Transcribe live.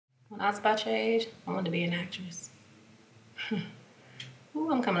I was about your age, I wanted to be an actress.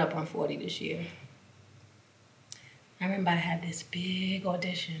 Ooh, I'm coming up on 40 this year. I remember I had this big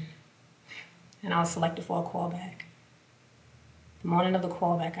audition, and I was selected for a callback. The morning of the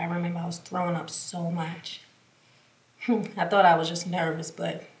callback, I remember I was throwing up so much. I thought I was just nervous,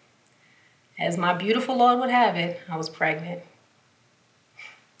 but as my beautiful Lord would have it, I was pregnant.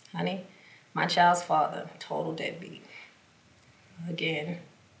 Honey, my child's father, total deadbeat. Again,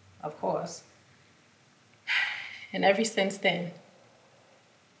 of course. And ever since then,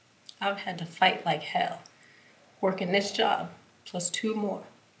 I've had to fight like hell, working this job plus 2 more,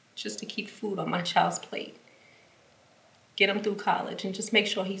 just to keep food on my child's plate. Get him through college and just make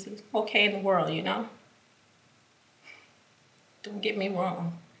sure he's okay in the world, you know? Don't get me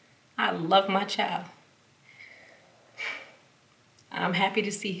wrong. I love my child. I'm happy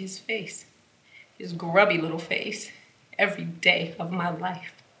to see his face, his grubby little face, every day of my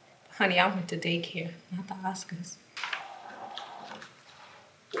life. But honey, I went to daycare, not the Oscars.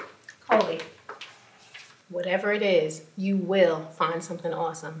 Coley, whatever it is, you will find something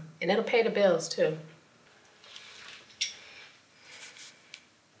awesome. And it'll pay the bills, too.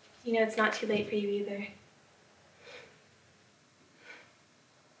 You know, it's not too late for you either.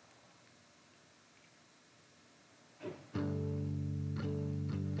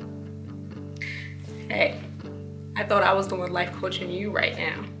 Hey, I thought I was doing life coaching you right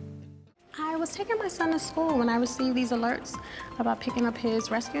now. I was taking my son to school when I received these alerts about picking up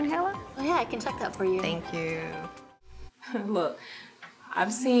his rescue inhaler. Oh yeah, I can check that for you. Thank you. Look,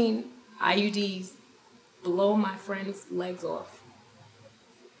 I've seen IUDs blow my friends' legs off.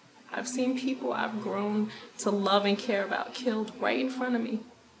 I've seen people I've grown to love and care about killed right in front of me.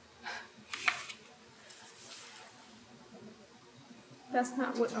 That's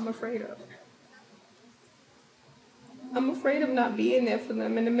not what I'm afraid of. I'm afraid of not being there for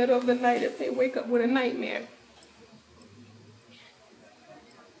them in the middle of the night if they wake up with a nightmare.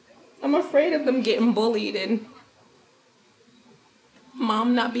 I'm afraid of them getting bullied and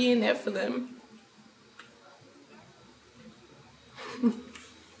mom not being there for them.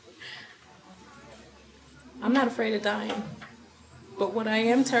 I'm not afraid of dying, but what I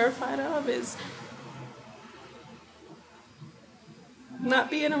am terrified of is not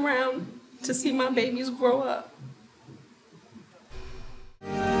being around to see my babies grow up.